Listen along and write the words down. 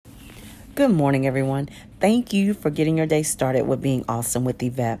Good morning, everyone. Thank you for getting your day started with being awesome with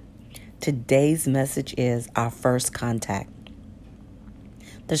Yvette. Today's message is our first contact.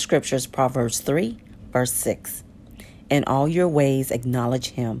 The scripture is Proverbs 3, verse 6. In all your ways acknowledge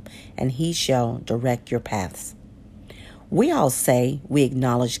him, and he shall direct your paths. We all say we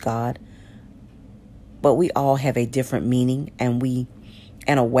acknowledge God, but we all have a different meaning and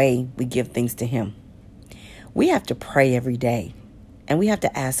a way we give things to him. We have to pray every day. And we have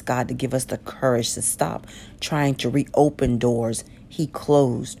to ask God to give us the courage to stop trying to reopen doors he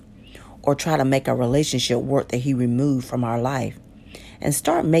closed or try to make a relationship work that he removed from our life, and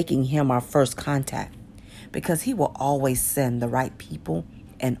start making him our first contact, because he will always send the right people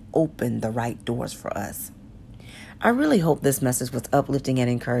and open the right doors for us. I really hope this message was uplifting and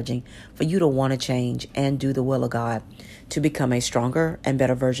encouraging for you to want to change and do the will of God to become a stronger and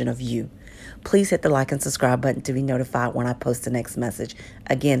better version of you. Please hit the like and subscribe button to be notified when I post the next message.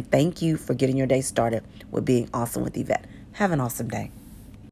 Again, thank you for getting your day started with being awesome with Yvette. Have an awesome day.